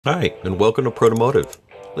Hi, and welcome to Protomotive.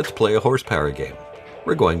 Let's play a horsepower game.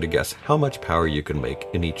 We're going to guess how much power you can make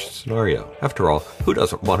in each scenario. After all, who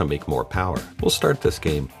doesn't want to make more power? We'll start this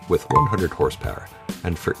game with 100 horsepower,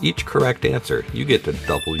 and for each correct answer, you get to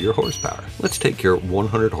double your horsepower. Let's take your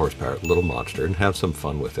 100 horsepower little monster and have some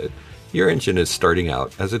fun with it. Your engine is starting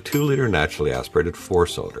out as a 2-liter naturally aspirated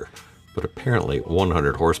 4-cylinder, but apparently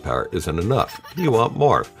 100 horsepower isn't enough. You want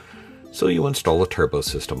more. So you install a turbo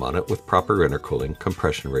system on it with proper intercooling,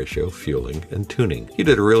 compression ratio, fueling, and tuning. You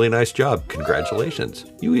did a really nice job, congratulations.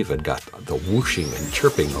 You even got the whooshing and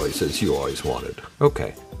chirping noises you always wanted.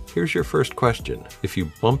 Okay, here's your first question. If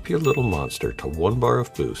you bump your little monster to 1 bar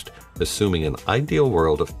of boost, assuming an ideal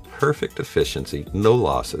world of perfect efficiency, no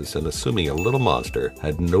losses, and assuming a little monster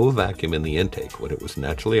had no vacuum in the intake when it was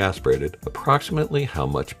naturally aspirated, approximately how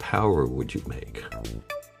much power would you make?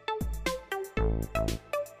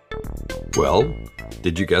 Well,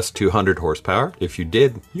 did you guess 200 horsepower? If you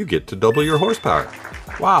did, you get to double your horsepower.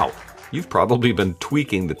 Wow! You've probably been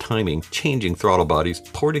tweaking the timing, changing throttle bodies,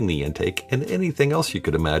 porting the intake, and anything else you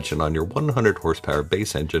could imagine on your 100 horsepower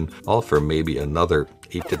base engine, all for maybe another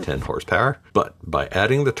 8 to 10 horsepower. But by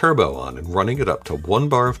adding the turbo on and running it up to 1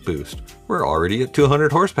 bar of boost, we're already at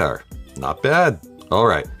 200 horsepower. Not bad.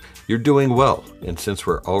 Alright, you're doing well, and since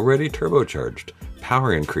we're already turbocharged,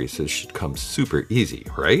 power increases should come super easy,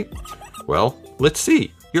 right? Well, let's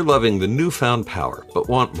see. You're loving the newfound power, but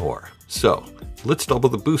want more. So, let's double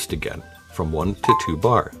the boost again, from 1 to 2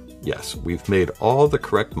 bar. Yes, we've made all the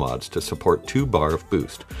correct mods to support 2 bar of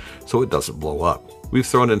boost, so it doesn't blow up. We've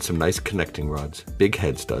thrown in some nice connecting rods, big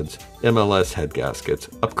head studs, MLS head gaskets,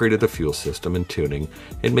 upgraded the fuel system and tuning,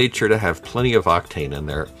 and made sure to have plenty of octane in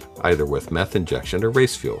there, either with meth injection or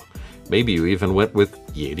race fuel. Maybe you even went with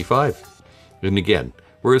E85. And again,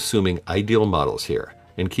 we're assuming ideal models here,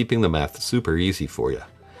 and keeping the math super easy for you.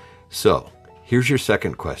 So, here's your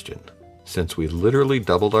second question. Since we literally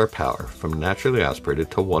doubled our power from naturally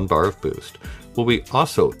aspirated to 1 bar of boost, will we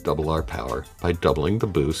also double our power by doubling the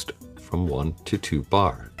boost from 1 to 2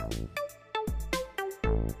 bar?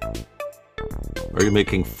 Are you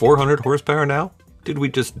making 400 horsepower now? Did we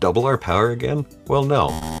just double our power again? Well,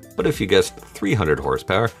 no. But if you guessed 300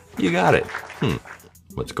 horsepower, you got it.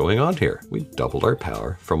 What's going on here? We doubled our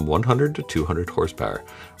power from 100 to 200 horsepower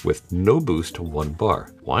with no boost to 1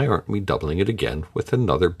 bar. Why aren't we doubling it again with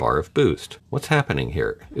another bar of boost? What's happening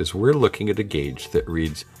here is we're looking at a gauge that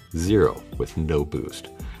reads 0 with no boost.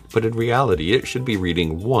 But in reality, it should be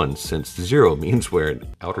reading 1 since 0 means we're in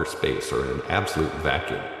outer space or in an absolute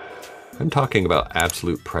vacuum. I'm talking about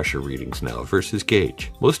absolute pressure readings now versus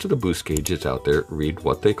gauge. Most of the boost gauges out there read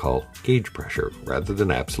what they call gauge pressure rather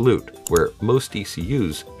than absolute, where most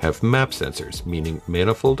ECUs have MAP sensors, meaning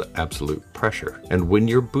manifold absolute pressure. And when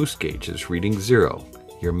your boost gauge is reading 0,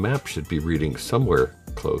 your MAP should be reading somewhere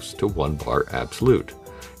close to 1 bar absolute.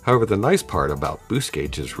 However, the nice part about boost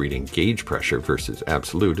gauges reading gauge pressure versus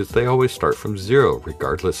absolute is they always start from 0,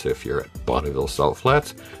 regardless if you're at Bonneville Salt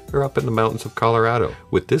Flats or up in the mountains of Colorado.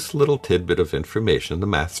 With this little tidbit of information, the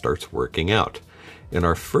math starts working out. In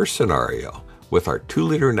our first scenario, with our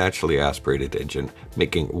 2-liter naturally aspirated engine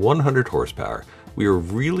making 100 horsepower, we are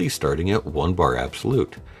really starting at 1 bar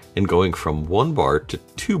absolute, and going from 1 bar to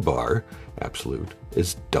 2 bar absolute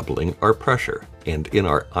is doubling our pressure, and in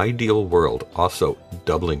our ideal world also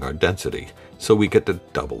doubling our density, so we get to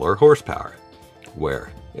double our horsepower.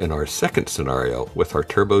 Where in our second scenario with our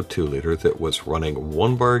turbo 2-liter that was running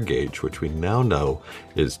 1 bar gauge, which we now know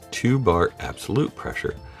is 2 bar absolute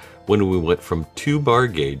pressure, when we went from 2 bar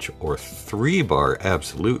gauge or 3 bar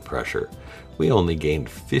absolute pressure, we only gained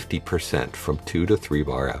 50% from 2 to 3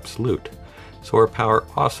 bar absolute. So our power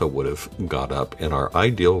also would have got up in our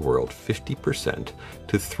ideal world 50%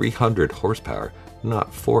 to 300 horsepower,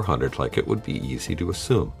 not 400 like it would be easy to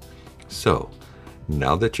assume. So,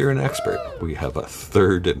 now that you're an expert, we have a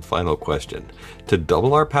third and final question. To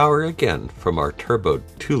double our power again from our turbo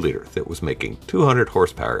 2-liter that was making 200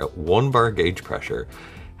 horsepower at 1 bar gauge pressure,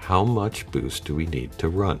 how much boost do we need to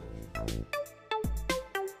run?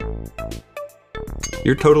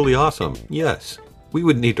 You're totally awesome, yes. We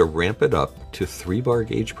would need to ramp it up to 3 bar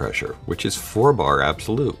gauge pressure, which is 4 bar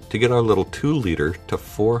absolute, to get our little 2-liter to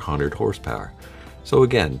 400 horsepower. So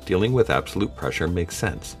again, dealing with absolute pressure makes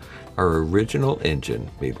sense. Our original engine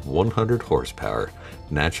made 100 horsepower,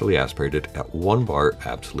 naturally aspirated at 1 bar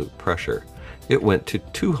absolute pressure. It went to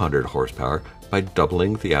 200 horsepower by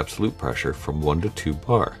doubling the absolute pressure from 1 to 2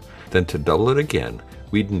 bar. Then to double it again,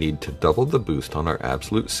 we'd need to double the boost on our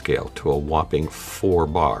absolute scale to a whopping 4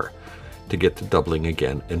 bar. To get to doubling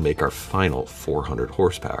again and make our final 400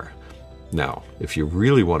 horsepower. Now, if you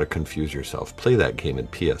really want to confuse yourself, play that game in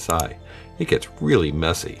PSI. It gets really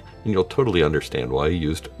messy, and you'll totally understand why I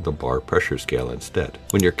used the bar pressure scale instead.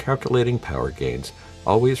 When you're calculating power gains,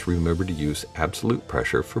 always remember to use absolute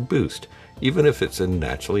pressure for boost, even if it's a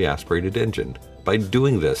naturally aspirated engine. By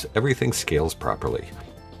doing this, everything scales properly.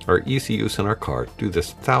 Our ECUs in our car do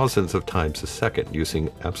this thousands of times a second using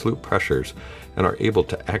absolute pressures and are able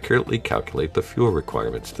to accurately calculate the fuel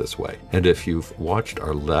requirements this way. And if you've watched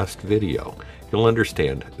our last video, you'll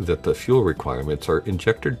understand that the fuel requirements or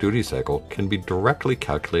injector duty cycle can be directly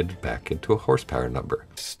calculated back into a horsepower number.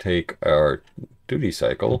 Let's take our duty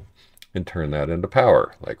cycle and turn that into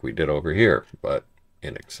power like we did over here, but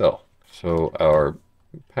in Excel. So our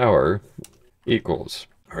power equals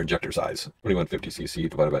our injector size, 2150cc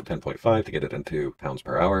divided by 10.5 to get it into pounds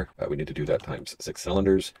per hour. We need to do that times 6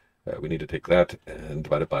 cylinders. We need to take that and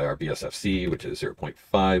divide it by our BSFC, which is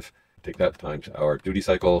 0.5. Take that times our duty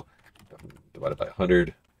cycle, divided by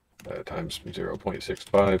 100, times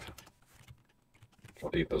 0.65.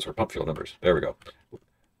 Those are pump fuel numbers. There we go.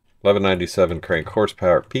 1197 crank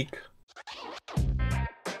horsepower peak.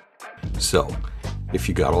 So, if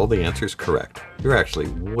you got all the answers correct, you're actually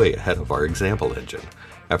way ahead of our example engine.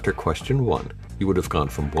 After question 1, you would have gone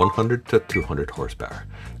from 100 to 200 horsepower.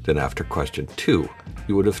 Then after question 2,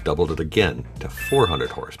 you would have doubled it again to 400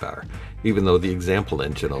 horsepower, even though the example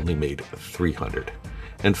engine only made 300.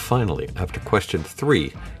 And finally, after question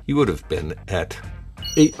 3, you would have been at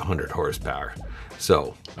 800 horsepower.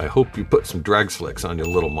 So, I hope you put some drag slicks on your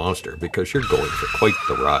little monster because you're going for quite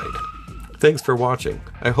the ride. Thanks for watching.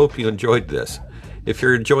 I hope you enjoyed this. If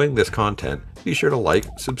you're enjoying this content, be sure to like,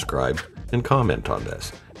 subscribe, and comment on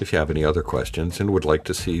this if you have any other questions and would like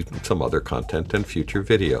to see some other content in future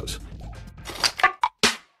videos.